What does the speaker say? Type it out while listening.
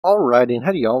Alrighty, and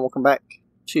howdy y'all, welcome back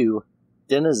to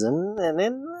Denizen, and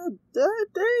in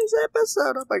today's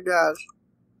episode, oh my gosh.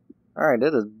 Alright,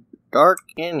 it is dark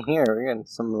in here, we're getting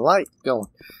some light going.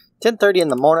 10:30 in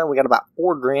the morning, we got about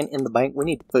 $4 grand in the bank, we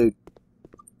need food.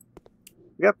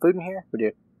 We got food in here? We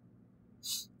do.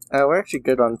 We're actually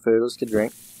good on food, let's get a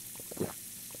drink.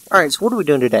 Alright, so what are we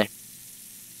doing today?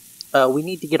 We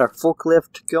need to get our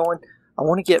forklift going. I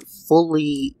want to get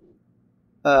fully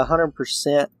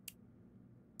 100%.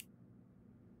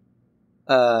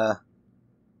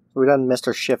 We done missed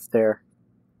our shift there.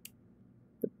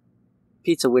 The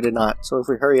pizza we did not. So if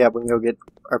we hurry up, we can go get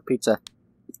our pizza.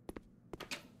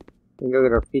 We can go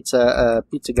get our pizza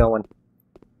going.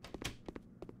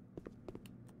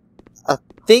 I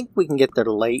think we can get there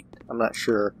late. I'm not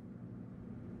sure.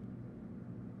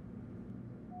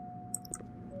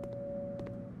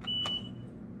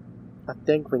 I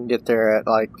think we can get there at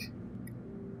like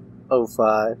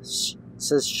 05. It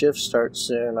says shift starts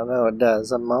soon. I know it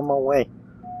does. I'm on my way.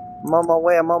 I'm on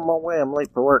my way. I'm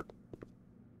late for work.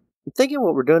 I'm thinking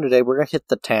what we're doing today, we're going to hit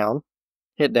the town.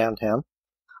 Hit downtown.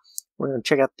 We're going to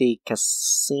check out the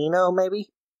casino,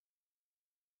 maybe?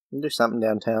 Do something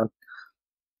downtown.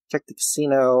 Check the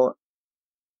casino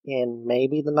and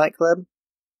maybe the nightclub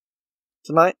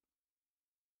tonight.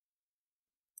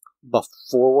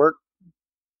 Before work.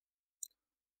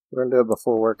 We're going to do it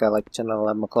before work at like 10 or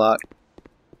 11 o'clock.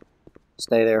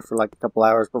 Stay there for like a couple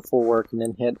hours before work and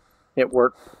then hit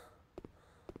work.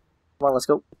 Come on, let's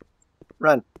go.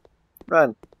 Run.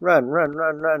 Run.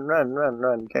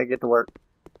 Gotta get to work.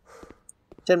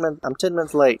 10 minutes. I'm 10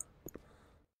 minutes late.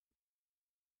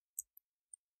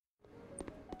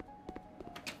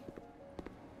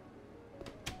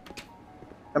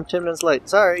 I'm 10 minutes late.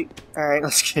 Sorry. Alright,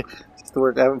 let's get to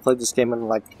work. I haven't played this game in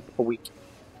like a week.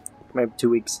 Maybe 2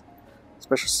 weeks.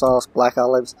 Special sauce, black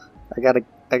olives. I gotta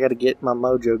get my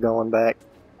mojo going back.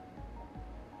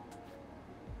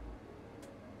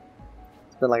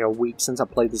 It's been like a week since I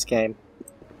played this game.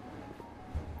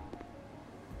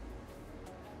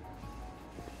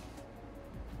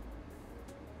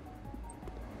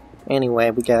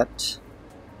 Anyway, we got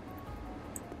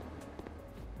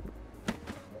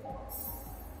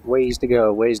ways to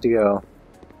go.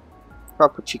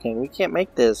 Proper chicken. We can't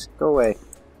make this. Go away.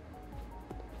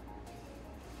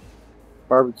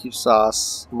 Barbecue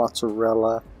sauce,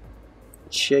 mozzarella,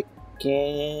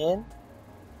 chicken,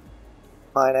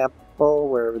 pineapple,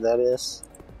 wherever that is,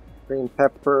 green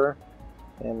pepper,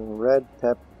 and red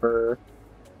pepper.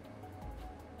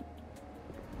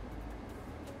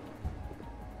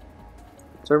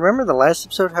 So remember the last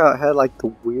episode how it had like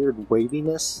the weird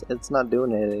waviness? It's not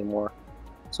doing it anymore.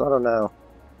 So I don't know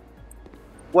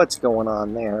what's going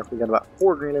on there. We got about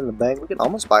 $4 grand in the bank. We could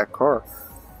almost buy a car.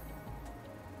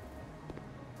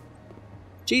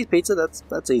 Cheese pizza,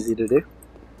 that's easy to do.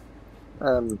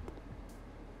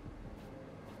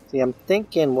 See, I'm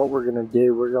thinking what we're gonna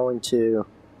do, we're going to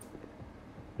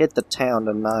hit the town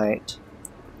tonight.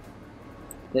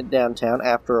 Hit downtown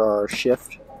after our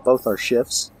shift, both our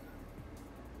shifts.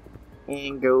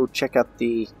 And go check out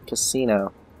the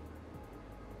casino.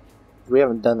 We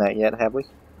haven't done that yet, have we?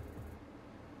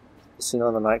 Casino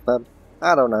and the nightclub?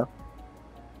 I don't know.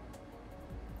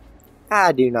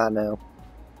 I do not know.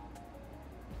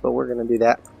 But we're going to do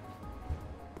that.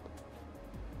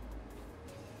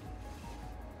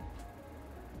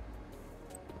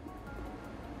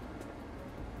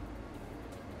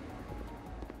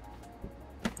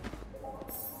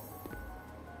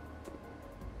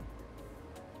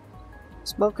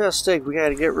 Smokehouse steak. We got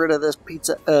to get rid of this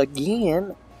pizza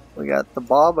again. We got the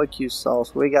barbecue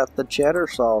sauce. We got the cheddar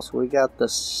sauce. We got the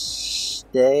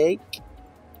steak.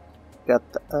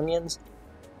 Got the onions.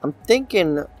 I'm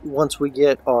thinking once we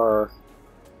get our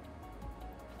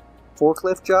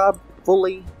forklift job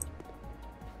fully,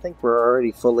 I think we're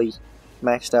already fully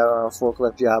maxed out on our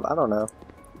forklift job. I don't know.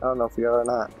 I don't know if we are or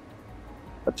not.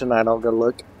 But tonight I'll go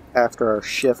look after our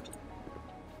shift.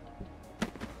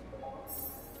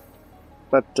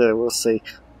 But we'll see.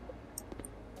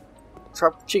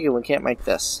 Tropical chicken, we can't make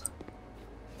this.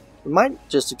 We might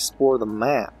just explore the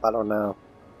map. I don't know.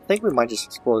 I think we might just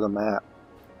explore the map.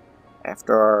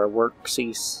 After our work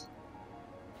cease.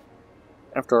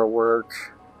 After our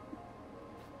work.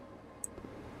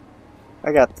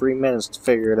 I got 3 minutes to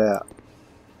figure it out.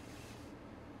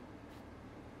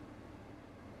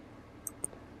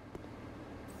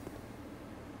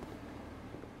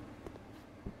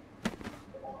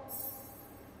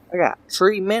 I got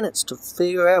 3 minutes to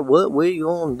figure out what we're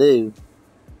gonna do.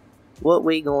 What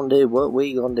we gonna do?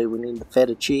 We need the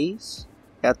feta cheese.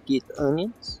 Got to get the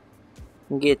onions.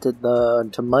 Get the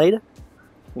tomato.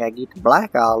 Gotta get the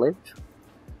black olive.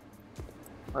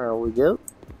 There we go.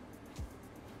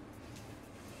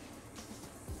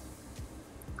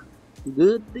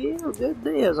 Good deal, good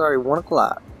deal. It's already 1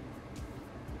 o'clock.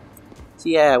 So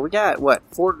yeah, we got, what,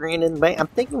 4 grand in the bank? I'm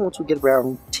thinking once we get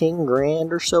around 10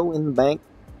 grand or so in the bank,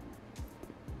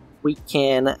 we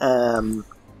can,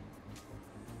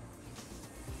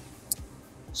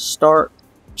 start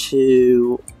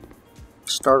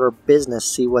our business,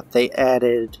 see what they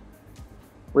added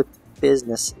with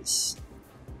businesses.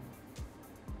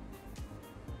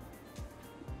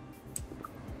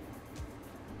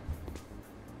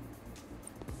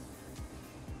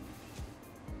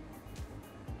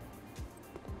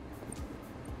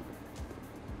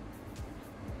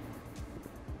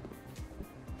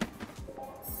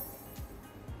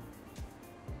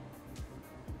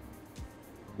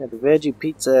 Got the veggie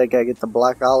pizza, gotta get the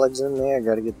black olives in there,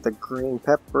 gotta get the green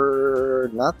pepper,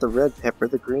 not the red pepper,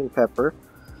 the green pepper,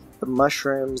 the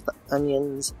mushrooms, the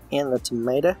onions, and the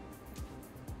tomato.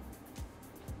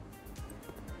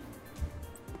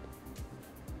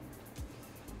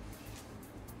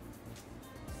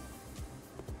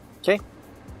 Okay.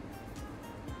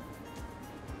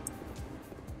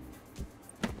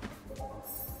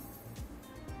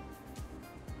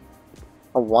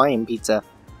 Hawaiian pizza.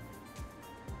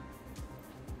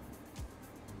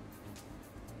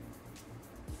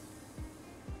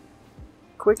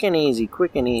 Quick and easy,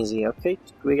 quick and easy. Okay,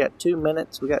 we got 2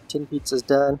 minutes. We got 10 pizzas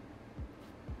done.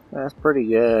 That's pretty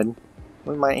good.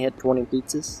 We might hit 20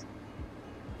 pizzas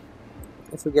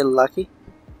if we get lucky.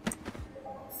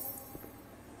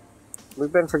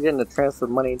 We've been forgetting to transfer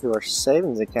money into our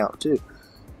savings account too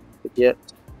to get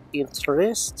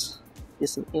interest. Get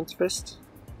some interest.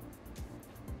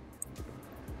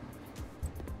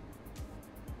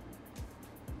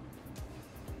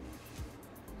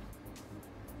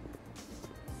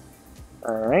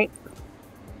 Alright.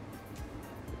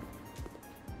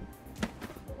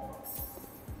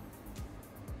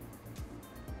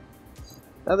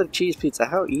 Another cheese pizza.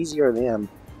 How easy are them?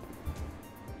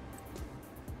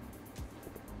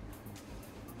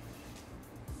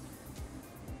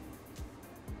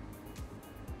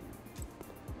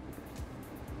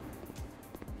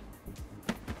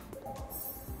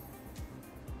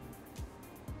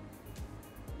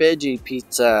 Veggie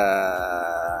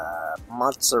pizza,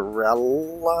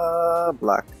 mozzarella,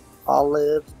 black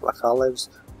olives,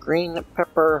 green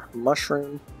pepper,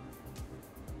 mushroom,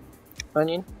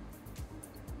 onion,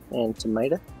 and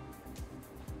tomato.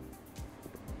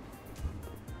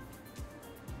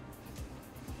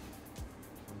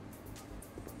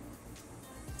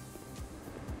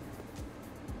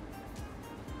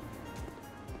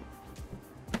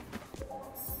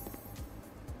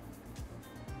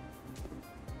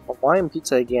 Hawaiian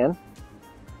pizza again.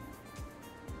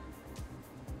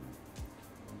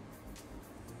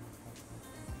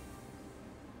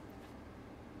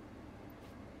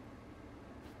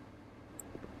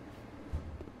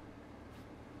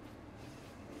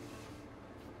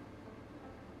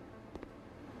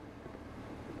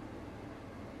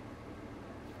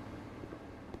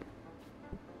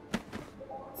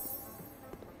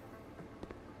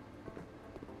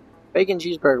 Bacon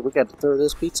cheeseburger. We got to throw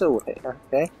this pizza away.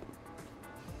 Okay.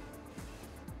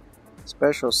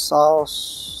 Special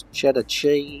sauce, cheddar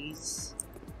cheese,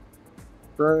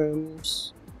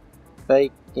 shrooms,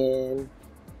 bacon,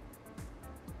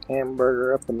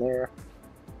 hamburger up in there.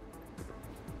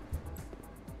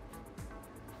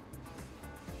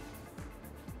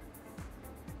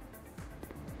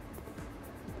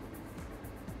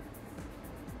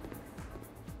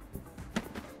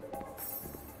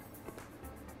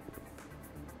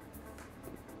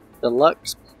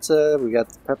 Deluxe pizza, we got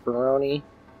the pepperoni,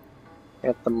 we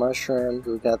got the mushrooms,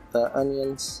 we got the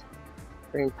onions,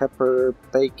 green pepper,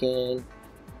 bacon,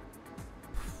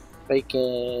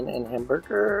 and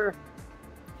hamburger.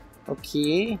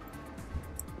 Okay.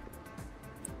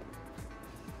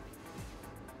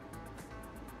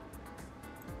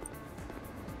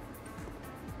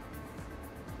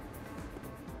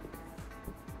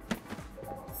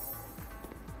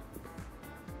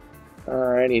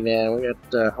 Alrighty then, we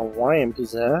got the Hawaiian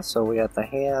pizza, so we got the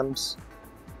hams,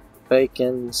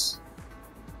 bacons,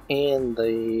 and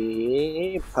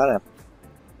the pineapple.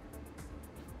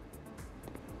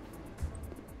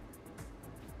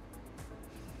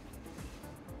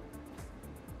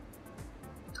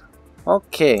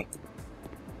 Okay.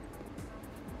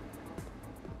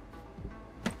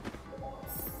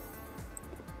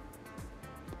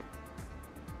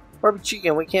 Barbecue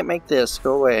chicken, we can't make this.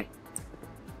 Go away.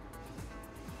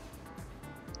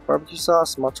 Barbecue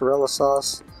sauce, mozzarella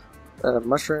sauce,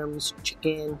 mushrooms,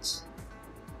 chickens,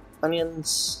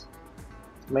 onions,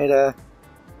 tomato,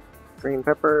 Green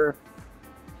pepper.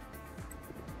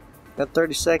 Got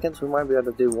 30 seconds. We might be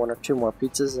able to do 1 or 2 more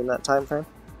pizzas in that time frame.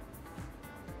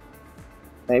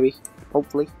 Maybe.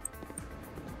 Hopefully.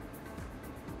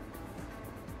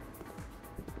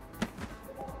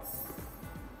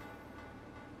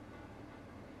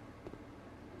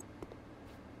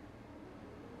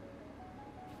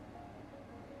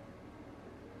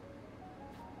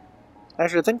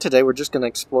 Actually, I think today we're just going to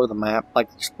explore the map,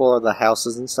 like explore the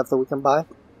houses and stuff that we can buy.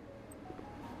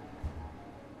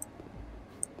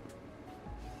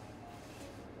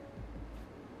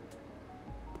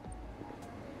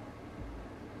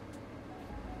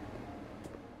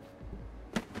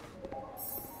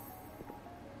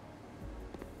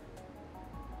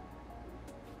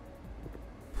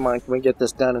 Come on, can we get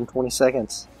this done in 20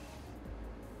 seconds?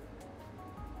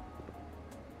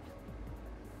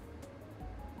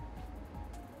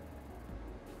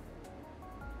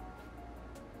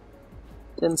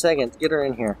 Ten seconds, get her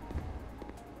in here.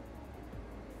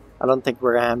 I don't think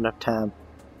we're gonna have enough time.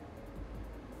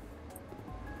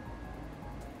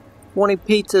 20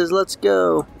 pizzas, let's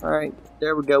go. Alright,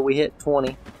 there we go, we hit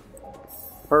 20.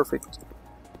 Perfect.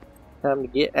 Time to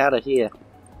get out of here.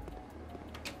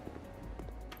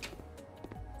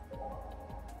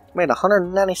 Made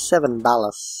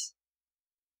 $197.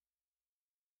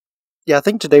 Yeah, I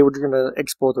think today we're gonna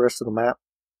explore the rest of the map.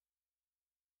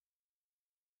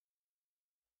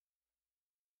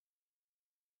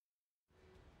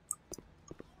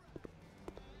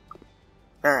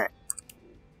 Alright.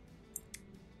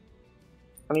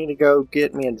 I need to go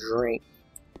get me a drink.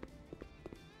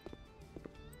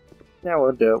 Now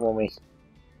we'll do it when we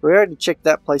already checked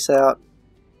that place out.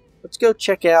 Let's go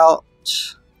check out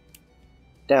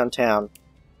downtown.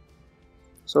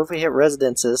 So if we hit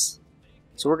residences,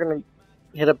 so we're gonna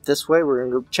head up this way. We're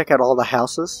gonna go check out all the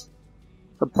houses.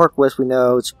 The Park West we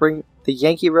know, the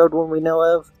Yankee Road one we know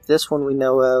of, this one we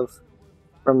know of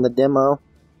from the demo.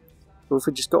 So if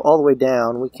we just go all the way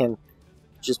down, we can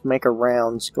just make a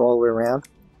rounds, go all the way around.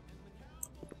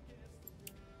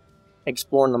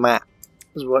 Exploring the map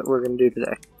is what we're going to do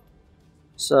today.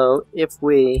 So if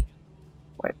we,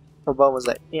 wait, what button was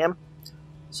that? M?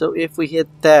 So if we hit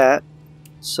that,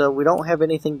 so we don't have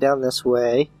anything down this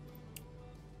way.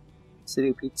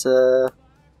 City Pizza,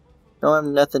 don't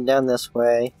have nothing down this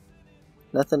way.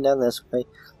 Nothing down this way.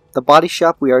 The body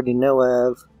shop we already know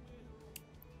of.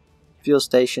 Fuel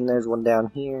station, there's one down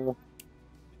here.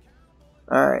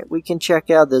 Alright, we can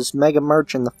check out this mega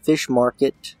merch in the fish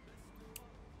market.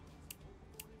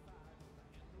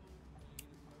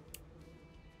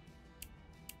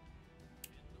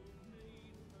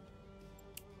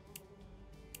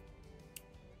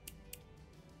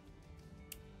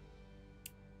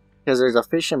 Because there's a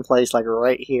fishing place like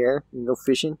right here. You can go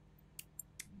fishing.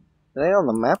 It ain't on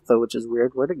the map though, which is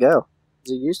weird. Where'd it go?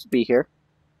 Because it used to be here.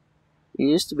 It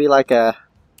used to be like a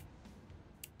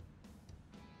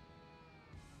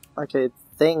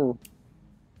thing.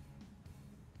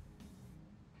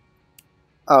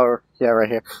 Oh, yeah, right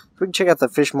here. We can check out the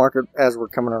fish market as we're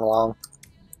coming along.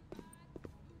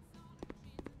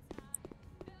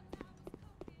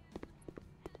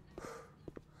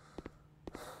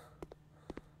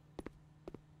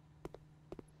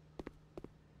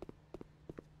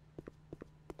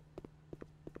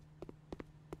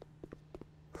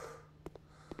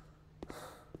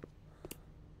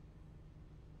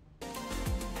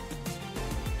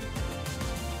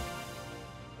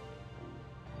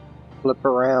 Flip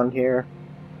around here.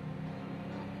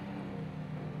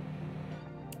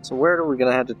 So where are we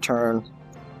gonna have to turn?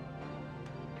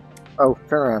 Oh,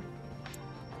 turn around.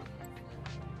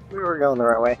 We were going the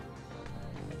right way.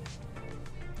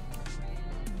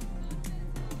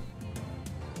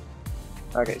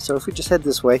 Okay, so if we just head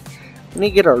this way, we need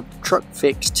to get our truck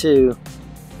fixed too.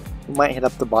 We might hit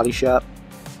up the body shop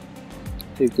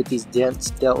to get these dents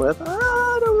dealt with.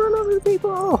 Ah, don't run over the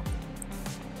people!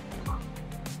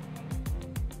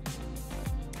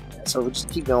 So we'll just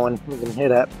keep going. We can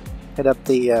hit up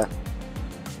the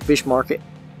fish market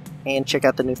and check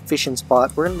out the new fishing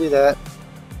spot. We're gonna do that.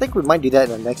 I think we might do that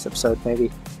in the next episode, maybe.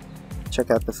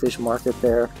 Check out the fish market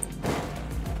there.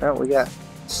 Oh, we got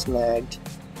snagged.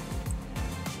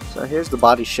 So here's the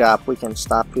body shop. We can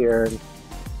stop here and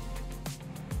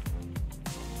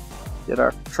get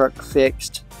our truck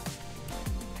fixed.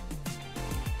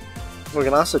 We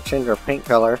can also change our paint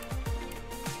color.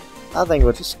 I think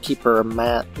we'll just keep her a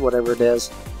matte, whatever it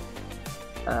is.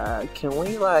 Can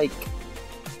we, like,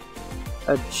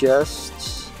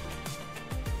 adjust?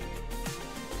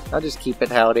 I'll just keep it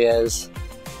how it is.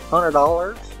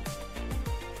 $100?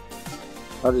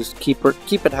 I'll just keep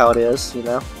it how it is, you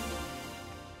know?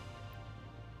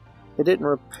 It didn't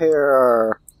repair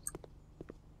our...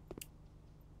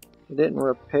 It didn't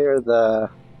repair the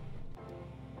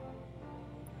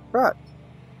truck.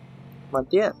 My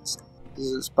dents.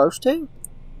 Is it supposed to?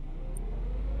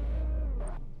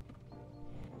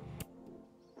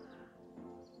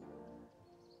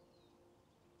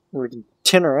 We can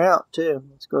tin her out too.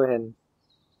 Let's go ahead and...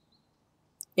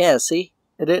 Yeah, see?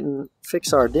 It didn't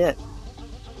fix our dent.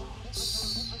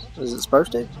 Is it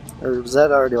supposed to? Or was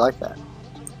that already like that?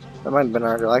 That might have been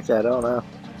already like that, I don't know.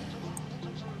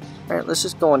 Alright, let's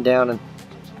just go on down and...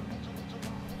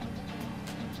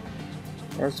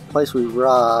 There's the place we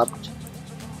robbed.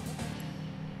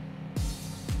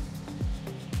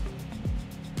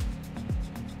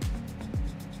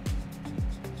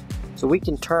 So we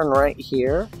can turn right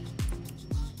here.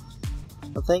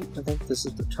 I think this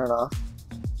is the turn off.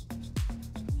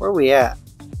 Where are we at?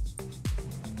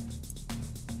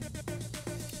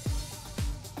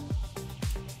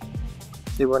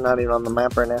 See, we're not even on the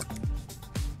map right now.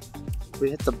 We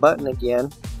hit the button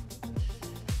again.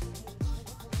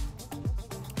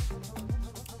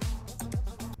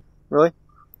 Really?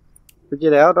 If we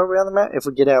get out, are we on the map? If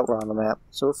we get out, we're on the map.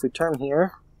 So if we turn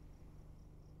here,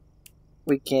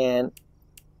 we can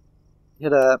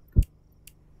hit up.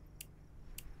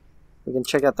 We can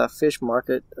check out that fish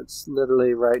market. It's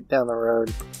literally right down the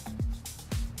road.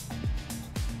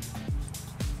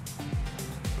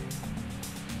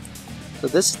 So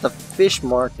this is the fish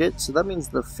market, so that means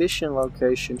the fishing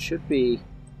location should be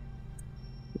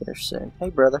here soon. Hey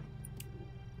brother.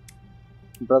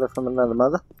 Brother from another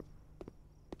mother.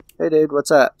 Hey dude,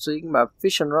 what's up? So you can buy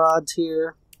fishing rods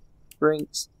here,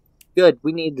 drinks. Good,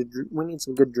 we need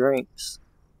some good drinks.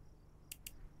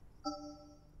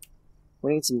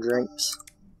 We need some drinks.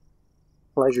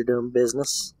 Pleasure doing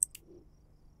business.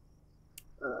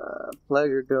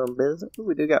 Pleasure doing business. Ooh,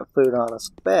 we do got food on us.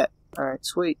 Bet. Alright,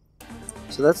 sweet.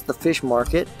 So that's the fish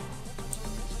market.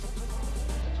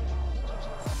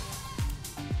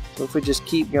 So if we just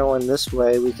keep going this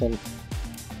way, we can... Are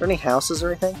there any houses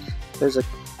or anything? There's a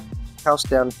house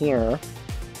down here.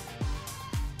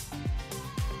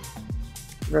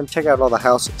 We're gonna check out all the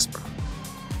houses.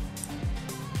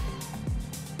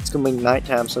 It's gonna be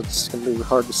nighttime, so it's gonna be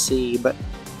hard to see, but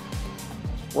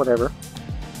whatever.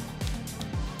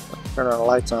 Turn our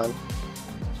lights on.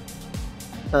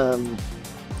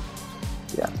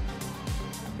 Yeah.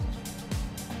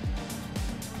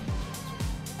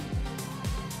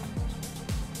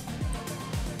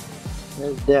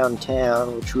 There's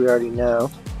downtown, which we already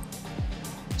know.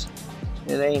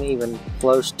 It ain't even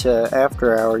close to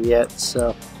after hour yet,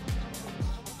 so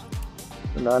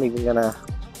we're not even gonna...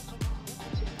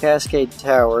 Cascade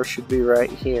Tower should be right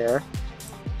here.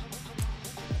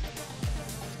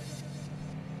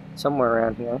 Somewhere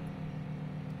around here.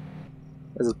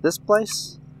 Is it this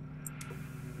place?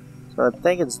 So I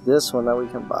think it's this one that we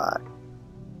can buy.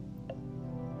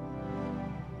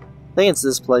 I think it's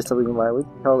this place that we can buy. We're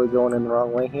probably going in the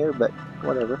wrong way here, but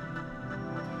whatever.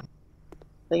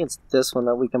 I think it's this one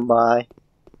that we can buy.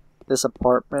 This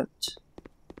apartment.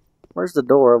 Where's the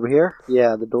door? Over here?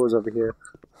 Yeah, the door's over here.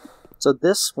 So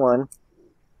this one.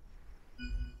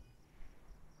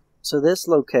 So this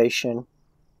location.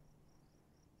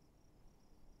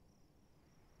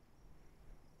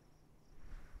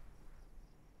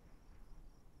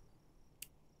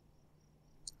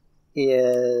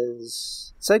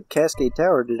 Is... It said Cascade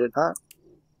Tower, did it not?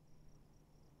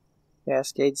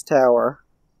 Cascades Tower.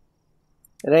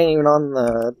 It ain't even on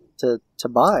the... to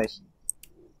buy.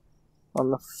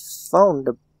 On the phone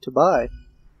to buy.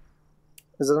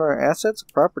 Is it under assets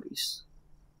or properties?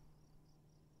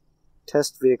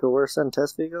 Test vehicle. Where's some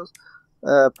test vehicles?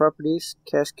 Properties.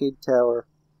 Cascade Tower.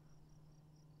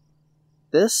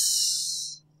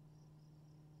 This...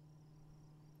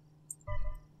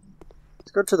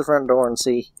 Let's go to the front door and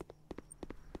see.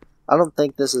 I don't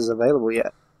think this is available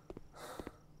yet.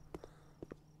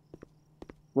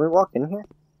 Can we walk in here?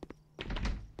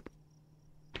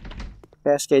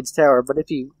 Cascades Tower, but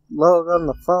if you log on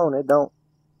the phone, it don't,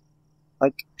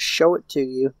 like, show it to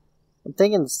you. I'm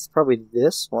thinking it's probably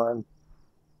this one.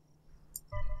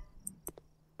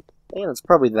 I'm thinking it's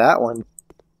probably that one.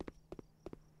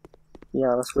 To be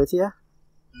honest with you.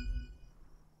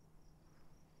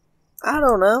 I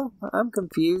don't know. I'm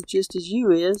confused just as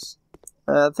you is.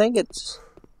 I think it's...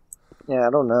 Yeah, I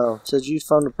don't know. It says use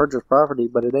phone to purchase property,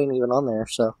 but it ain't even on there,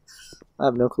 so I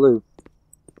have no clue.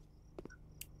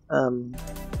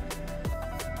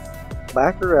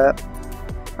 Back her up.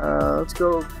 Let's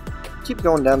go. Keep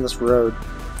going down this road.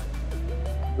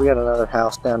 We got another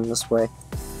house down this way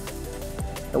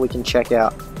that we can check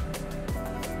out.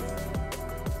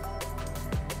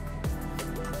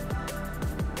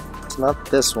 It's not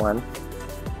this one.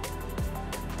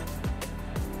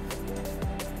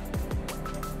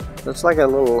 Looks like a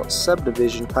little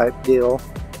subdivision type deal.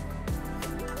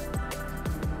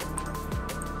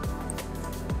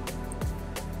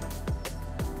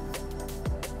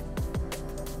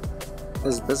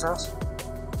 Is it this house?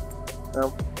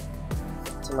 Nope.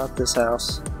 It's not this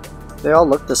house. They all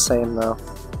look the same though.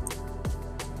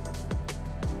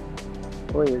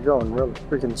 Oh, you're going really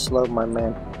freaking slow, my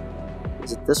man.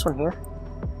 Is it this one here?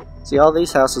 See, all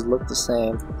these houses look the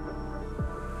same.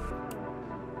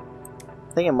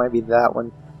 I think it might be that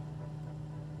one.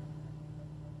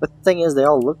 But the thing is, they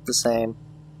all look the same.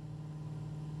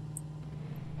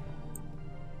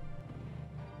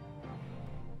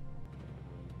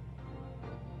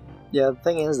 Yeah, the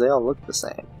thing is, they all look the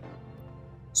same.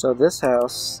 So this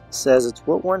house says it's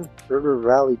what one? River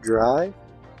Valley Drive?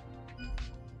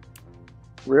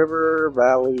 River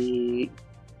Valley...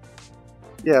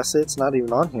 Yeah, see, it's not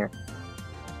even on here.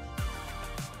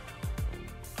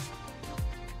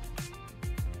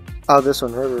 Oh, this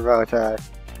one, River Valley Drive.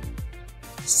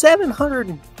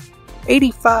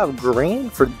 785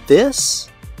 grand for this?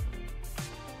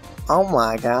 Oh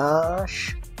my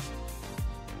gosh.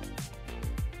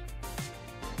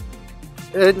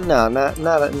 No,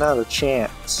 not a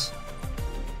chance.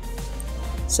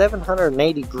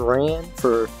 780 grand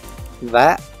for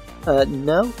that?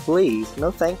 No, please. No,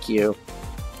 thank you.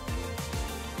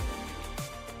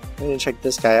 We need to check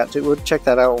this guy out too. We'll check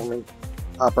that out when we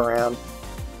hop around.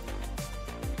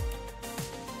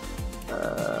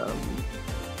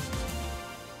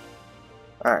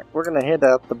 Alright, we're gonna head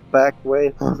out the back way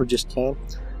where we just came.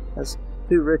 That's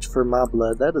too rich for my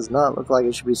blood. That does not look like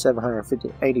it should be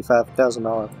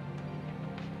 $785,000.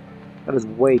 That is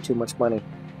way too much money.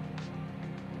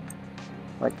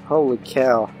 Like, holy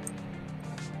cow.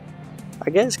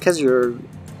 I guess because your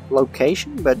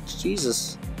location, but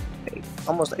Jesus,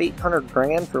 almost 800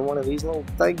 grand for one of these little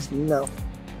things? No. I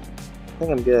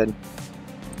think I'm good.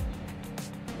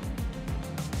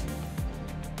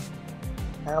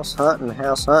 House hunting,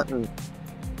 house hunting.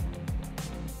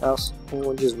 House,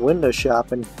 we're just window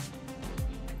shopping.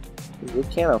 We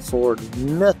can't afford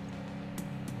nothing.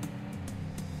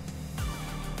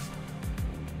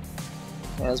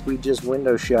 As we just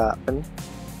window shopping.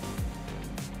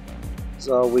 That's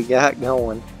all we got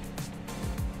going.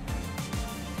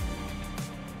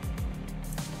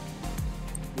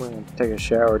 We're going to take a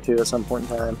shower too at some point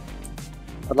in time.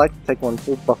 I'd like to take one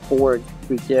before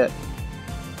we get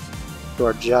to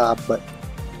our job, but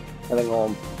I think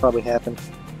it'll probably happen.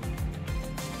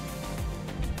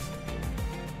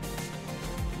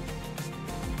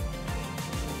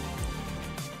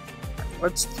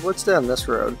 What's down this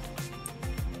road?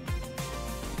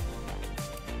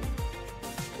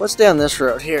 What's down this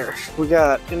road here? We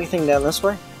got anything down this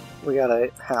way? We got a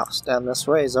house down this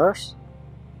way. Is ours?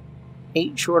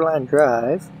 8 Shoreline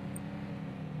Drive.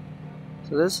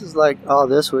 So this is like, oh,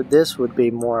 this would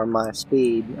be more my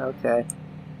speed. Okay.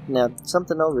 Now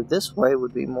something over this way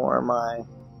would be more my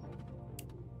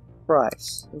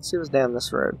price. Let's see what's down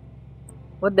this road.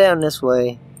 What down this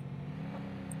way?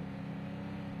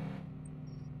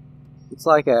 It's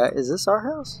like a, is this our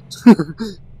house?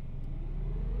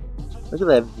 Look at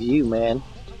that view, man.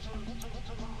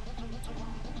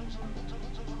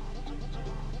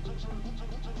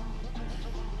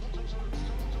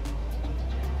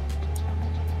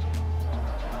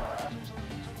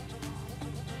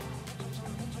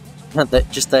 Not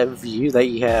that, just that view that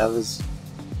you have is...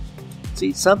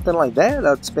 See, something like that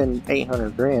I'd spend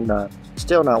 800 grand on.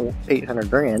 Still not 800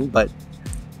 grand, but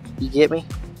you get me?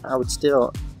 I would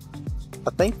still...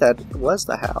 I think that was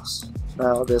the house.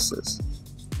 No, this is...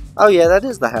 Oh yeah, that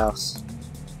is the house.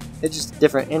 It's just a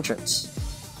different entrance.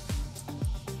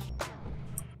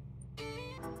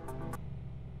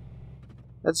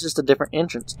 That's just a different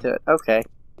entrance to it. Okay.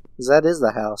 'Cause that is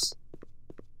the house.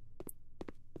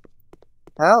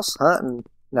 House hunting.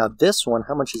 Now this one,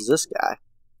 how much is this guy?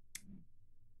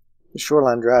 The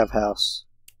Shoreline Drive house.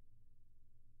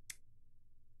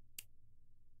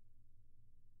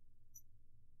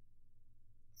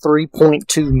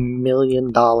 $3.2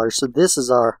 million. So this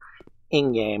is our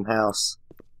in-game house.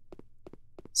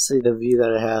 See the view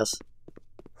that it has.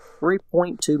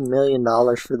 $3.2 million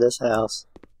for this house.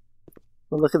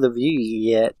 Well, look at the view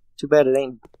you get. Too bad it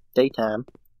ain't daytime.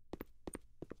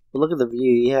 But look at the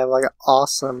view. You have like an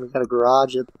awesome, you got a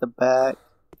garage at the back.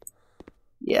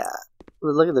 Yeah.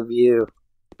 But look at the view.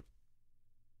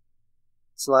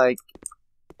 It's like,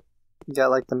 you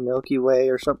got like the Milky Way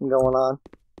or something going on.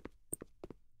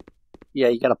 Yeah,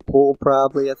 you got a pool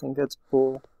probably. I think that's a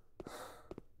pool.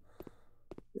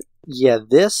 Yeah,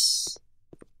 this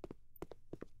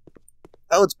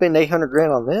I would spend 800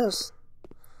 grand on this.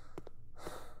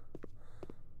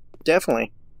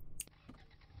 Definitely.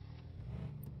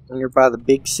 And you're by the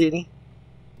big city.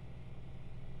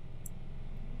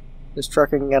 This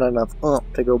truck ain't got enough oomph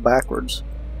to go backwards.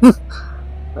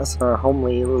 That's our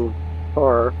homely little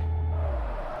car.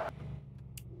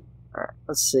 Alright,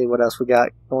 let's see what else we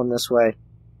got going this way.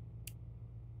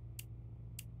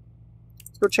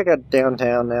 Let's go check out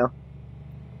downtown now.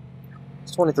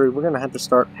 It's 23. We're going to have to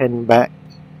start heading back.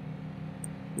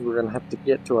 We're going to have to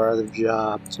get to our other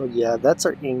job. So yeah, that's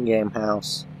our in-game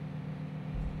house.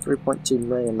 $3.2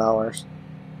 million.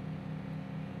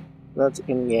 That's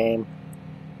in-game.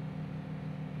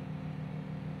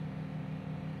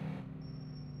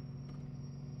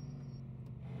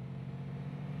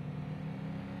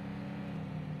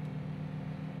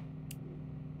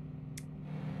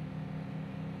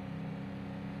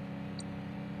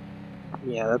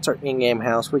 Yeah, that's our in-game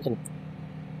house.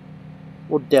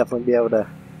 We'll definitely be able to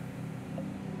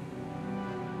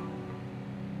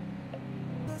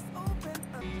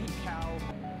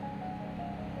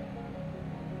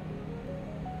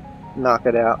knock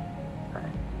it out.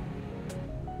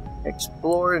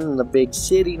 Exploring the big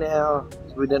city now.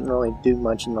 We didn't really do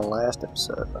much in the last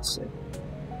episode. Let's see.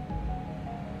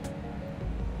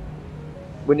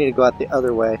 We need to go out the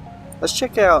other way. Let's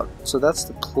check out. So that's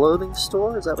the clothing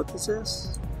store. Is that what this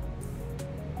is?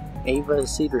 Ava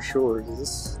Cedar Shores. Is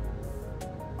this?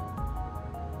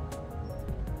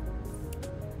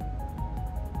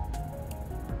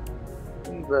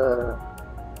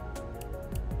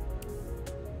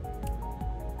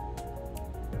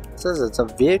 It says it's a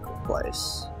vehicle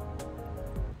place.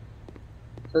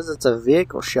 It says it's a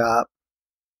vehicle shop.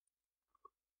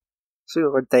 Let's see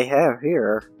what they have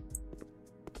here.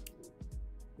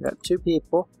 We got two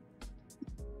people.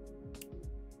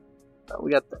 We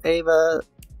got the Ava.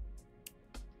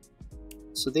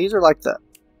 So these are like the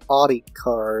Audi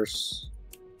cars.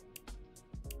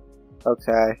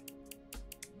 Okay.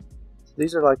 So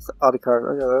these are like the Audi cars.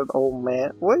 Look at that old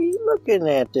man. What are you looking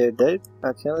at there, dude?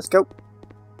 Okay, let's go.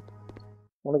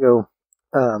 I want to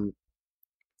go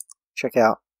check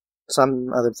out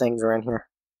some other things around here.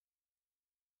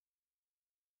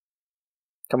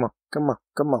 Come on, come on,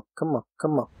 come on, come on,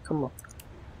 come on, come on.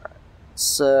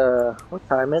 It's, what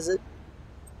time is it?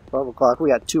 12 o'clock. We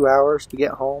got 2 hours to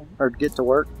get home, or to get to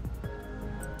work.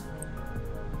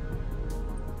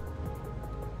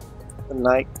 The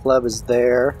nightclub is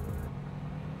there.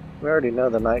 We already know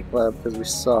the nightclub because we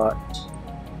saw it.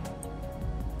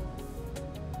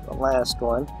 The last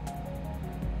one.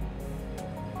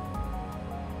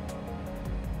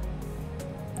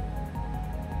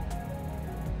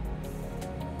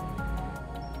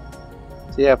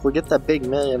 So yeah, if we get that big $1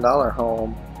 million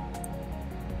home,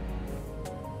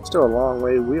 it's still a long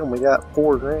way. We only got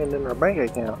 $4 grand in our bank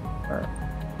account. Alright.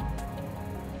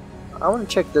 I want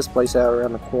to check this place out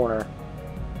around the corner.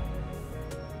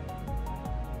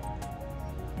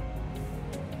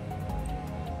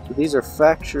 So these are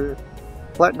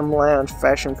Platinum Lounge,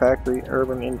 Fashion Factory,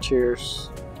 Urban Interiors.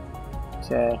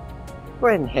 Okay. Go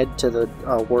ahead and head to the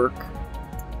work.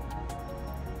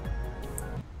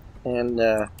 And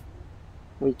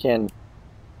we can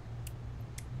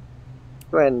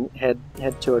go ahead and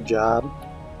head to a job.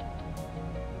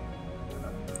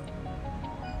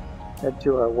 Head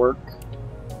to our work.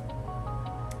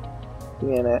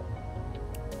 Be in it.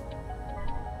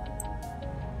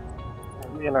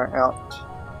 Be in our out.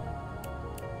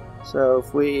 So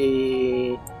if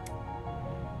we,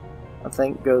 I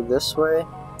think, go this way,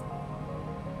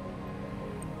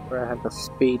 we're gonna have to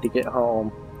speed to get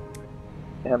home.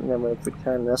 And then if we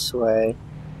turn this way,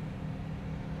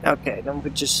 okay, then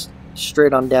we just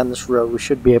straight on down this road, we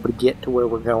should be able to get to where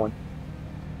we're going.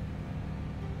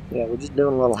 Yeah, we're just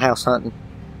doing a little house hunting.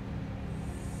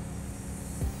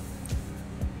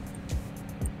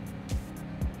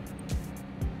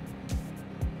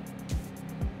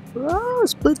 Oh,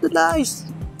 split the dice!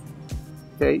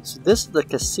 Okay, so this is the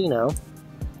casino.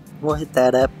 We'll hit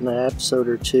that up in an episode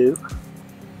or two.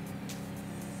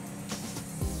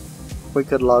 We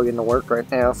could log into work right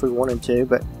now if we wanted to,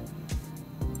 but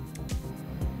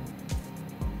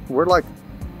we're like,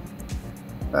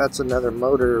 that's another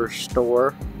motor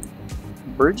store.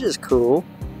 Bridge is cool.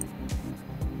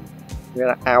 We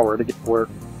got an hour to get to work.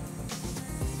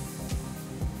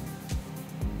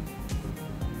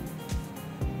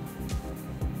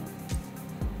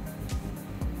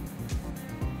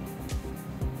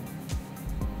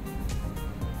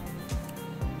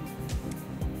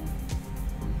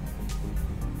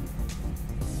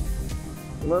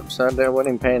 Whoops, I wasn't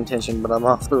even paying attention, but I'm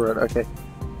off the road. Okay.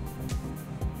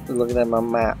 Just looking at my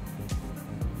map.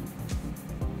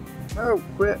 Oh,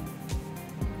 quit.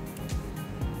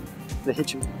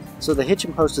 So the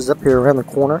hitching post is up here around the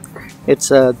corner. It's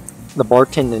the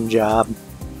bartending job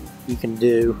you can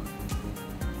do.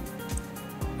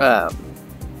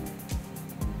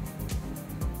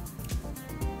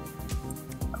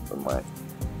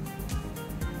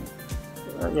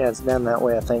 Yeah, it's down that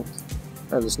way, I think.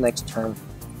 Or this next turn.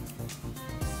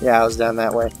 Yeah, I was down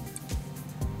that way.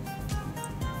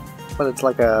 But it's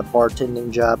like a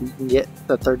bartending job. You can get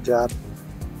the third job.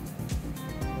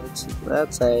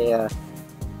 That's a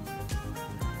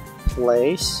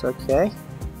place. Okay.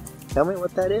 Tell me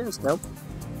what that is. Nope.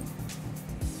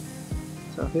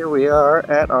 So here we are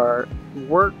at our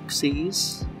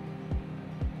worksies.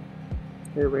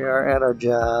 Here we are at our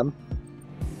job.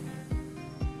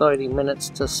 30 minutes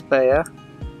to spare.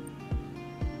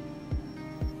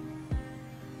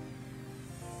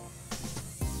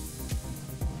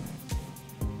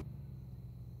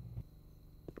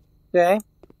 Okay.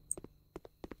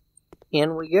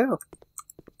 In we go.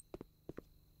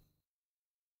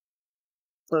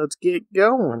 Let's get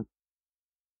going.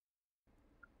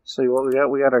 See what we got.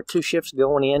 We got our 2 shifts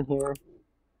going in here.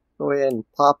 Go ahead and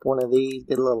pop one of these.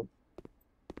 Get a little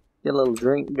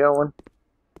drink going.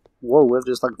 Whoa, we've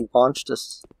just like launched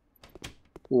us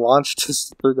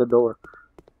through the door.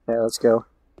 Yeah, let's go.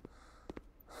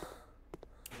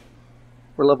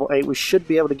 We're level 8. We should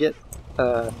be able to get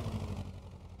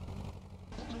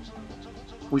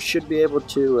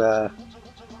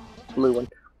blue one.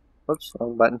 Oops,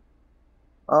 wrong button.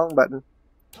 Wrong button.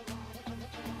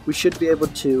 We should be able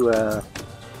to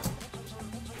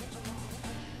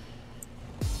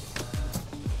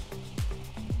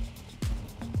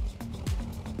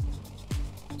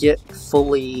get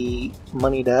fully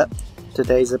moneyed up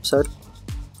today's episode.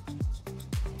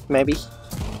 Maybe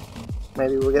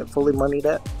we'll get fully moneyed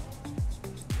up.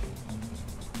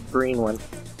 Green one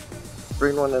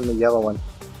and the yellow one.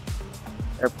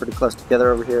 They're pretty close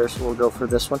together over here, so we'll go for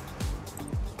this one.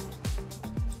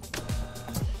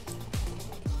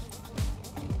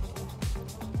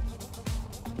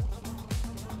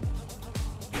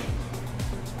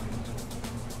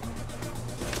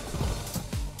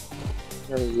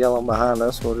 There's yellow behind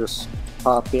us. We'll just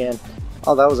pop in.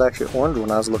 Oh, that was actually orange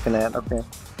one I was looking at. Okay.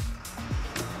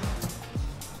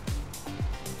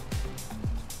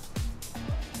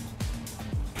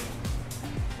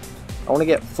 I want to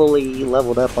get fully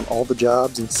leveled up on all the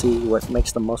jobs and see what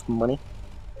makes the most money.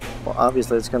 Well,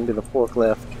 obviously it's going to be the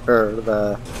forklift or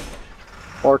the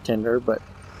bartender, but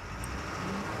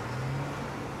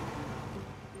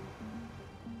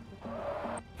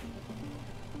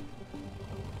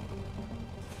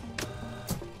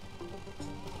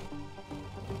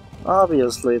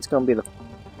obviously it's going to be the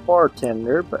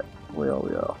bartender, but we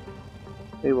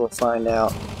will find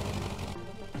out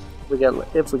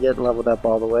if we get leveled up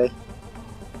all the way.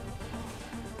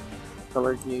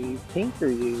 Color you pink or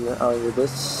you're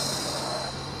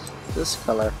this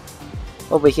color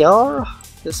over here?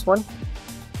 This one?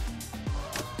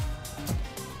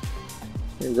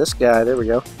 Here's this guy. There we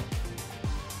go.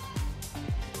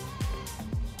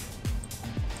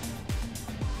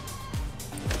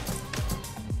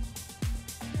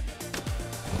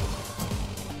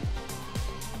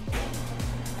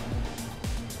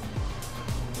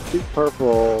 Two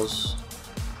purples.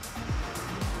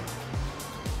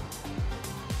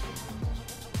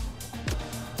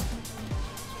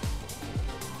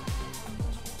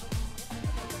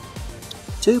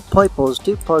 Two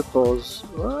purples.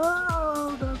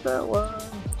 Whoa, not that one.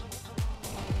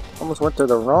 Almost went through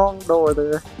the wrong door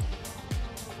there.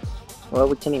 Well,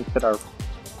 we can't even fit our... I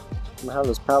don't know how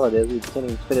this pallet is, we can't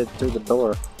even fit it through the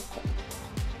door.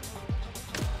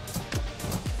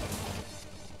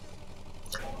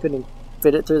 Couldn't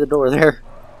fit it through the door there.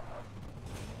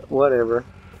 Whatever.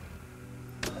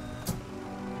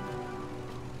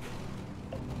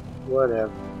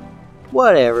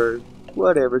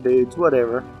 Whatever, dudes,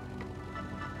 whatever.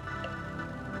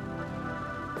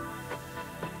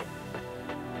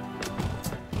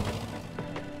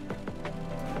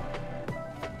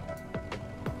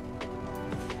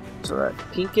 So that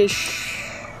pinkish...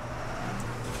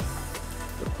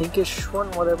 the pinkish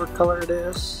one, whatever color it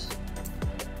is.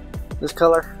 This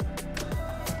color.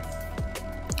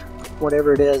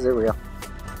 Whatever it is, there we go.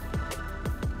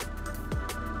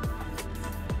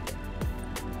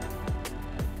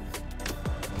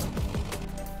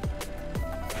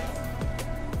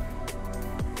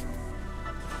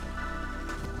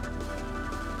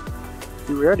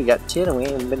 We already got 10 and we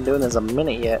ain't been doing this a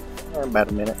minute yet. About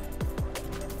a minute.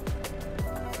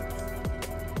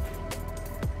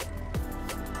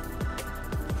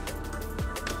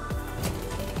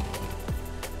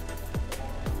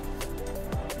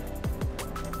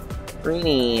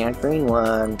 Greeny, a green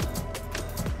one.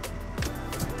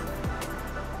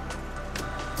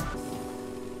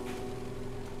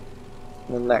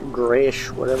 And then that grayish,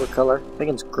 whatever color. I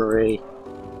think it's gray.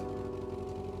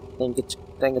 I think it's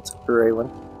a gray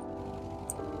one.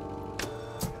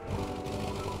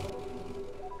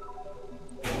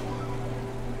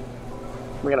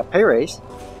 We got a pay raise.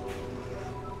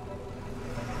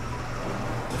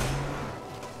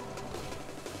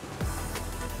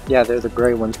 Yeah, they're the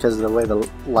gray ones because of the way the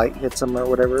light hits them or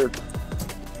whatever.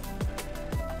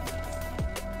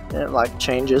 And it like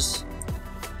changes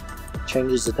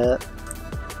it up.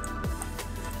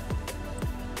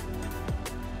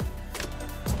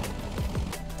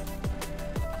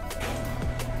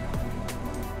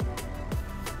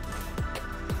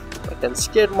 Like then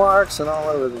skid marks and all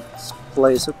over the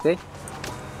place, okay.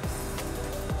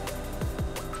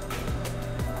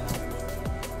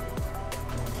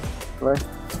 Right.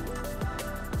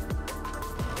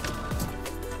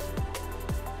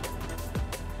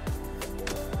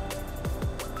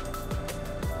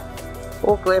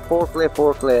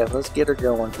 Forklift. Let's get her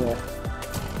going here.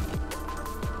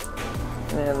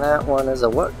 And that one is a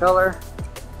what color?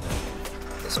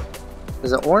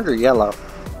 Is it orange or yellow?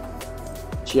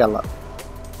 It's yellow.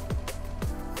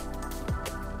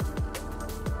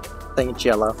 I think it's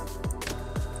yellow.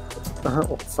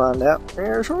 We'll find out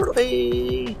here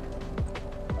shortly.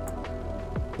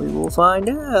 We will find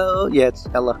out. Yeah, it's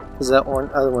yellow. Is that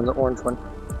other one the orange one?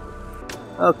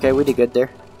 Okay, we did good there.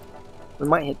 We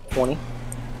might hit 20.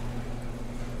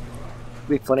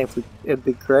 It'd be funny if it'd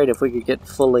be great if we could get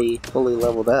fully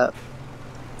leveled up.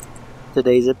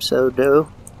 Today's episode though.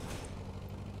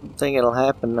 I don't think it'll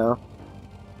happen though.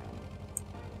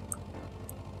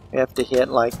 We have to hit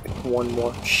like one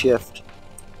more shift.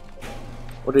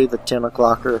 We'll do the 10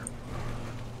 o'clocker.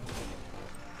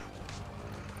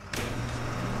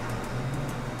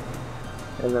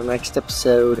 In the next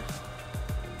episode.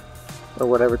 Or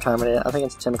whatever time it is. I think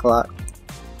it's 10 o'clock.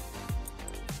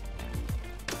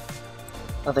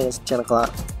 I think it's 10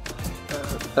 o'clock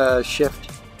shift.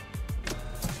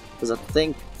 Because I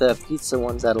think the pizza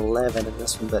one's at 11 and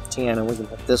this one's at 10, and we can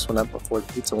put this one up before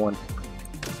the pizza one.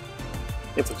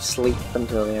 If we sleep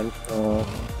until then.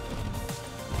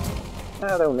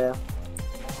 I don't know.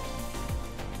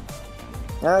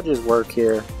 I'll just work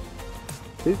here.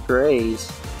 2 grays.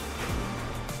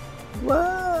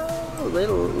 Whoa,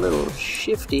 little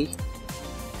shifty.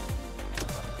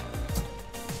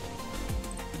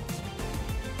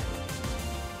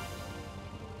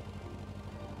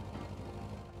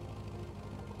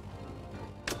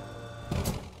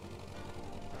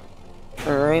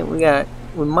 Alright,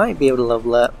 we might be able to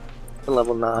level up to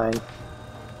level 9.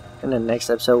 And then next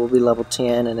episode we'll be level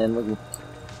 10, and then we can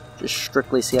just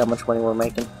strictly see how much money we're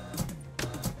making.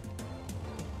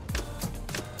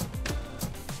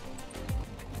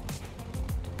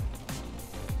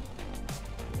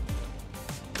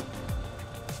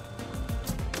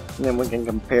 And then we can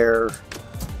compare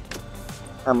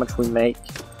how much we make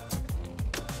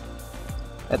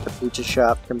at the pizza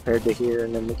shop compared to here,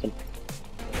 and then we can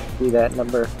do that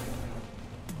number.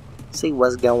 See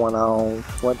what's going on.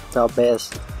 What's our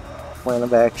best plan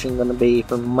of action going to be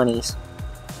for monies?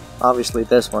 Obviously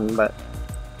this one, but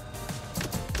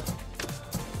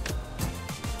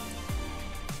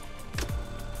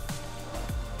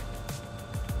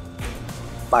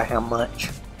by how much?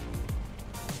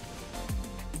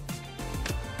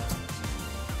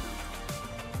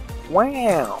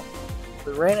 Wow!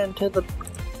 We ran into the...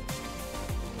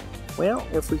 Well,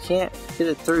 if we can't get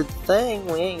it through the thing,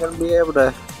 we ain't gonna be able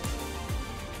to...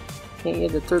 Can't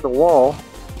get it through the wall.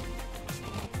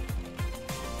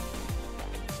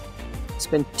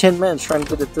 Spend 10 minutes trying to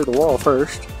get it through the wall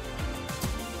first.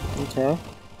 Okay.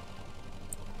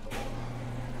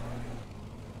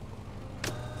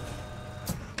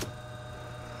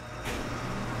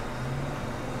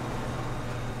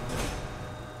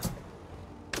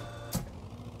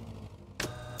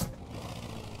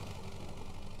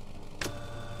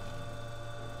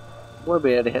 We'll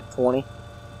be able to hit 20.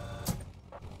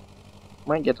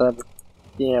 Might get to...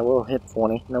 Yeah, we'll hit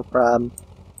 20. No problem.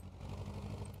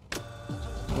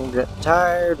 We'll get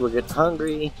tired. We'll get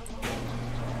hungry.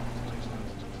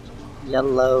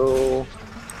 Yellow.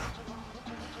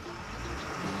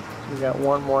 We got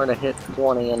one more to hit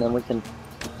 20, and then we can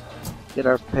get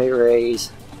our pay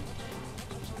raise.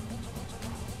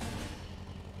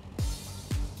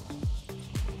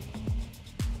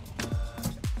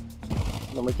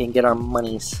 Then we can get our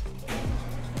monies.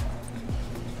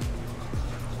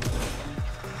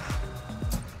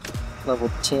 Level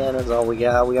 10 is all we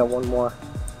got. We got one more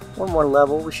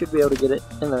level. We should be able to get it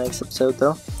in the next episode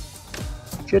though.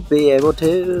 Should be able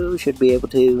to.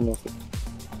 Nothing.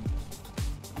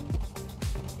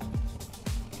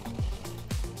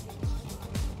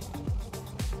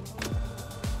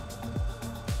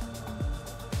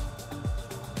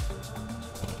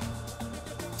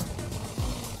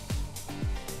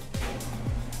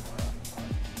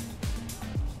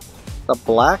 The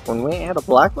black one? We ain't had a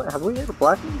black one? Have we had a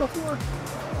black one before?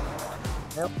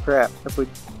 Oh crap. If we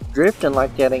drifting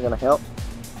like that ain't gonna help.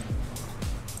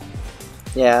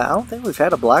 Yeah, I don't think we've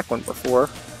had a black one before.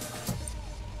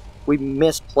 We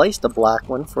misplaced a black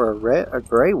one for a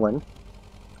gray one.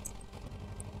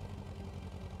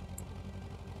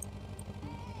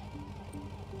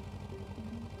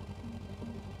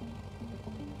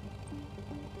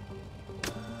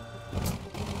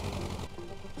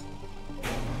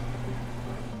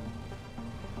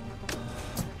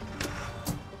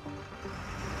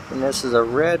 And this is a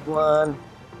red one,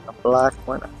 a black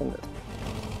one. I think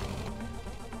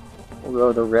we'll go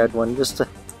with the red one just to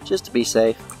be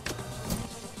safe.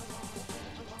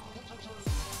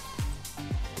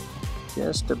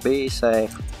 Just to be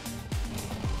safe.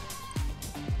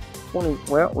 20.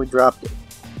 Well, we dropped it.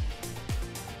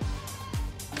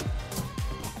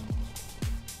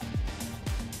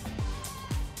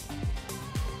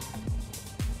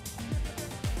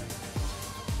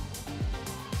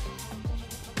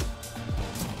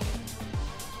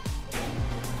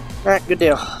 Alright, good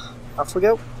deal. Off we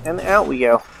go, and out we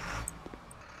go.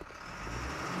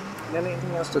 Got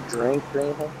anything else to drink or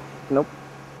anything? Nope.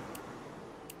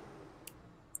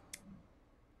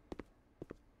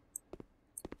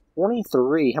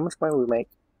 $23. How much money did we make?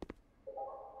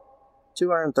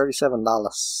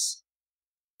 $237.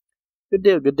 Good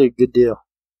deal, good deal, good deal.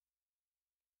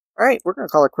 Alright, we're gonna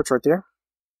call it quits right there.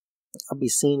 I'll be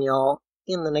seeing y'all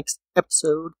in the next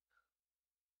episode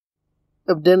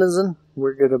of Denizen.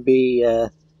 We're gonna be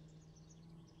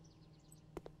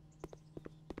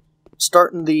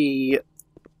starting the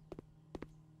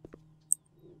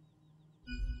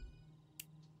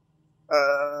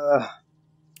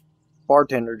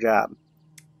bartender job.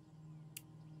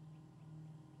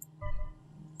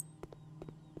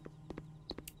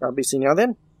 I'll be seeing y'all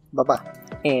then. Bye bye,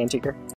 and take care.